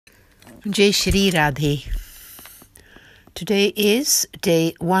Jai Shri Radhe. Today is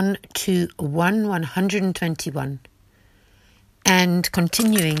day 121, and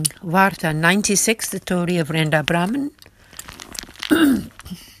continuing Varta 96, the story of Renda Brahman.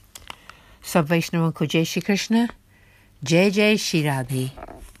 Sub Vaishnav ko Jai Shri Krishna, Jai Jai Shri Radhe.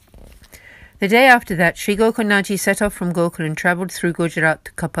 The day after that, Sri Gokulnaji set off from Gokul and travelled through Gujarat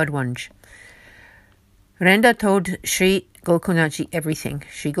to Kapadwanj. Renda told Sri Gokulnaji everything.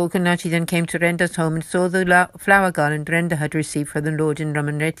 Sri Gokulnaji then came to Renda's home and saw the flower garland Renda had received from the Lord in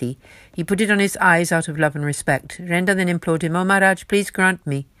Ramanreti. He put it on his eyes out of love and respect. Renda then implored him, "O Maharaj, please grant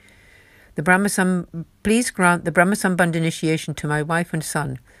the Brahma Sambandh initiation to my wife and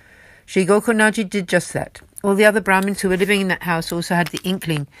son." Sri Gokulnaji did just that. All the other Brahmins who were living in that house also had the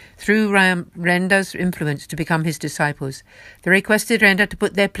inkling, through Renda's influence, to become his disciples. They requested Renda to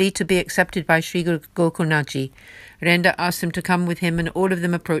put their plea to be accepted by Sri Gokulnaji. Renda asked them to come with him, and all of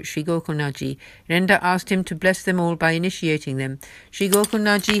them approached Sri Gokulnaji. Renda asked him to bless them all by initiating them. Sri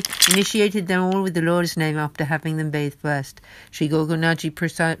Gokulnaji initiated them all with the Lord's name after having them bathed first. Sri Gokulnaji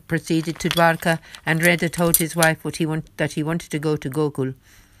proceeded to Dwarka, and Renda told his wife that he wanted to go to Gokul.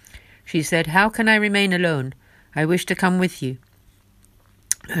 She said, "How can I remain alone? I wish to come with you."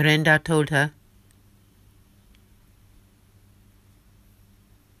 Renda told her,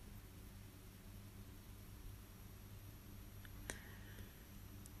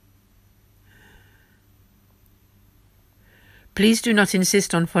 "Please do not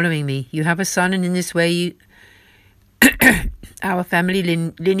insist on following me. You have a son, and in this way our family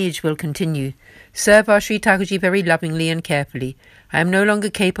lineage will continue. Serve our Sri Thakurji very lovingly and carefully. I am no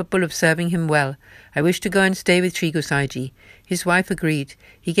longer capable of serving him well. I wish to go and stay with Sri Gosaiji." His wife agreed.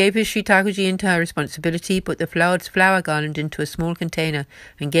 He gave his Sri Thakurji into her responsibility, put the flower garland into a small container,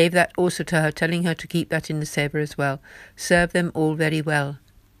 and gave that also to her, telling her to keep that in the Seva as well. "Serve them all very well.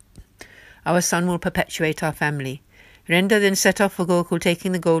 Our son will perpetuate our family." Renda then set off for Gokul,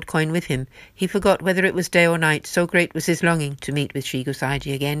 taking the gold coin with him. He forgot whether it was day or night, so great was his longing to meet with Sri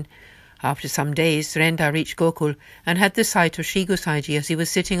Gosaiji again. After some days, Renda reached Gokul and had the sight of Sri Gosaiji as he was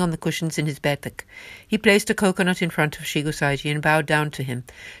sitting on the cushions in his betak. He placed a coconut in front of Sri Gosaiji and bowed down to him.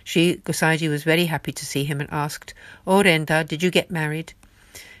 Sri Gosaiji was very happy to see him and asked, "O Renda, did you get married?"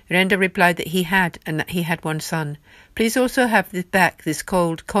 Renda replied that he had, and that he had one son. "Please also have back this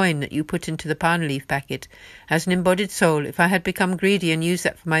gold coin that you put into the palm leaf packet. As an embodied soul, if I had become greedy and used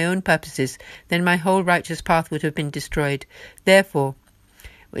that for my own purposes, then my whole righteous path would have been destroyed. Therefore,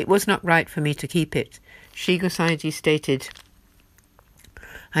 it was not right for me to keep it." Sri Gosaiji stated,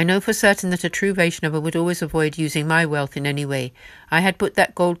 "I know for certain that a true Vaishnava would always avoid using my wealth in any way. I had put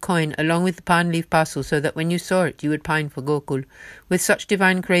that gold coin along with the palm leaf parcel so that when you saw it, you would pine for Gokul. With such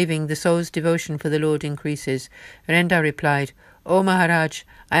divine craving, the soul's devotion for the Lord increases." Renda replied, "O Maharaj,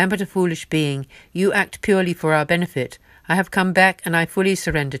 I am but a foolish being. You act purely for our benefit. I have come back and I fully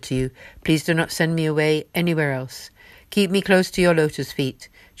surrender to you. Please do not send me away anywhere else. Keep me close to your lotus feet."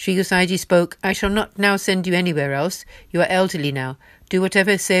 Sri Gosaiji spoke, "I shall not now send you anywhere else. You are elderly now. Do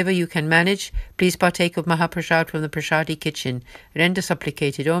whatever seva you can manage. Please partake of Mahaprasad from the Prasadi kitchen." Renda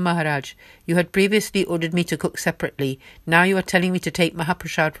supplicated, "O Maharaj, you had previously ordered me to cook separately. Now you are telling me to take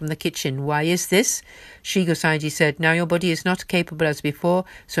Mahaprasad from the kitchen. Why is this?" Sri Gosaiji said, "Now your body is not capable as before,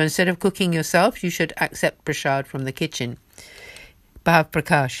 so instead of cooking yourself, you should accept prasad from the kitchen." Bhav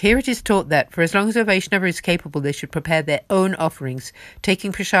Prakash. Here it is taught that, for as long as a Vaishnava is capable, they should prepare their own offerings.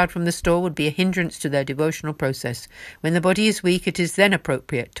 Taking prasad from the store would be a hindrance to their devotional process. When the body is weak, it is then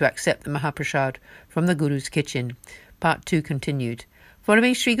appropriate to accept the Mahaprasad from the Guru's kitchen. Part 2 continued.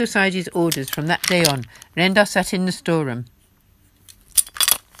 Following Sri Gosaiji's orders from that day on, Renda sat in the storeroom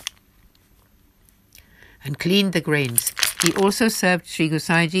and cleaned the grains. He also served Sri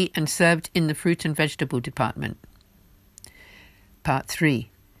Gosaiji and served in the fruit and vegetable department. Part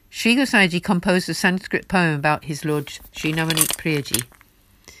 3. Sri Gosaiji composed a Sanskrit poem about his Lord Sri Navneet Priyaji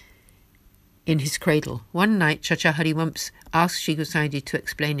in his cradle. One night, Chacha Harivamsa asked Sri Gosaiji to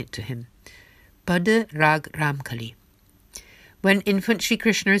explain it to him. Pada Rag Ramkali. When infant Sri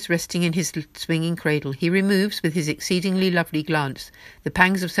Krishna is resting in his swinging cradle, he removes, with his exceedingly lovely glance, the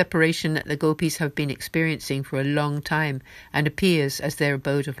pangs of separation that the gopis have been experiencing for a long time, and appears as their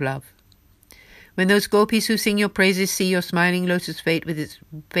abode of love. When those gopis who sing your praises see your smiling lotus face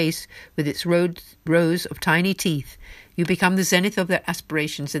with its rows of tiny teeth, you become the zenith of their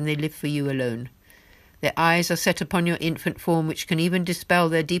aspirations, and they live for you alone. Their eyes are set upon your infant form, which can even dispel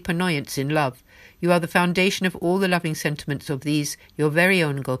their deep annoyance in love. You are the foundation of all the loving sentiments of these, your very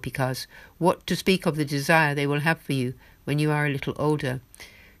own gopikas. What to speak of the desire they will have for you when you are a little older?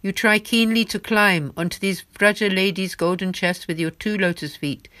 You try keenly to climb onto these Vraja ladies' golden chests with your 2 lotus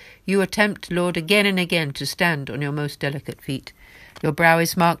feet. You attempt, Lord, again and again to stand on your most delicate feet. Your brow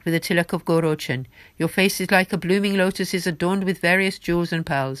is marked with a tilak of Gorochan. Your face is like a blooming lotus, is adorned with various jewels and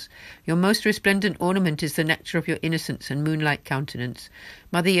pearls. Your most resplendent ornament is the nectar of your innocence and moonlight countenance.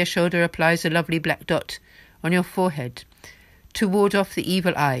 Mother Yashoda applies a lovely black dot on your forehead to ward off the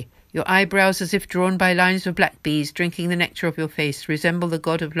evil eye. Your eyebrows, as if drawn by lines of black bees, drinking the nectar of your face, resemble the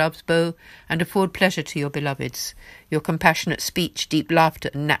god of love's bow and afford pleasure to your beloveds. Your compassionate speech, deep laughter,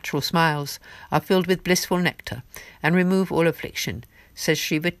 and natural smiles are filled with blissful nectar, and remove all affliction. Says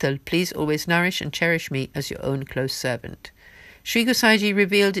Sri Vittal, please always nourish and cherish me as your own close servant. Sri Gosaiji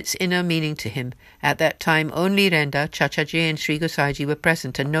revealed its inner meaning to him. At that time only Renda, Chachaji and Sri Gosaiji were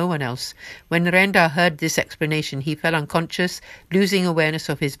present and no one else. When Renda heard this explanation, he fell unconscious, losing awareness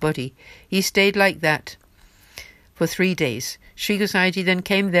of his body. He stayed like that for 3 days. Sri Gosaiji then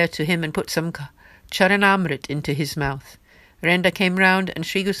came there to him and put some charanamrit into his mouth. Renda came round and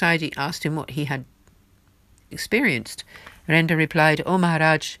Sri Gosaiji asked him what he had experienced. Renda replied, "O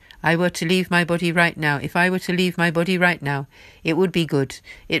Maharaj, I were to leave my body right now. If I were to leave my body right now, it would be good.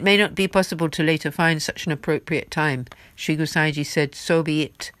 It may not be possible to later find such an appropriate time." Sri Gosaiji said, "So be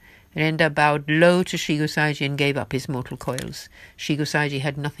it." Renda bowed low to Sri Gosaiji and gave up his mortal coils. Sri Gosaiji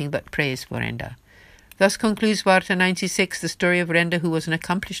had nothing but praise for Renda. Thus concludes Varta 96, the story of Renda, who was an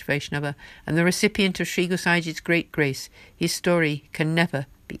accomplished Vaishnava and the recipient of Sri Gosaiji's great grace. His story can never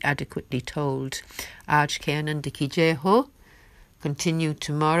be adequately told. Aaj ke Anand ki jai ho. Continue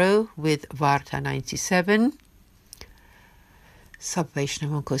tomorrow with Varta 97. Sab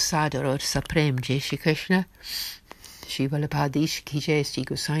Vaishnavon ko sadar aur saprem Jai Shri Krishna. Shri Vallabhadish ki jai, Sri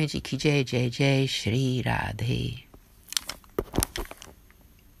Gosaiji ki jai, Jai Jai Shri Radhe.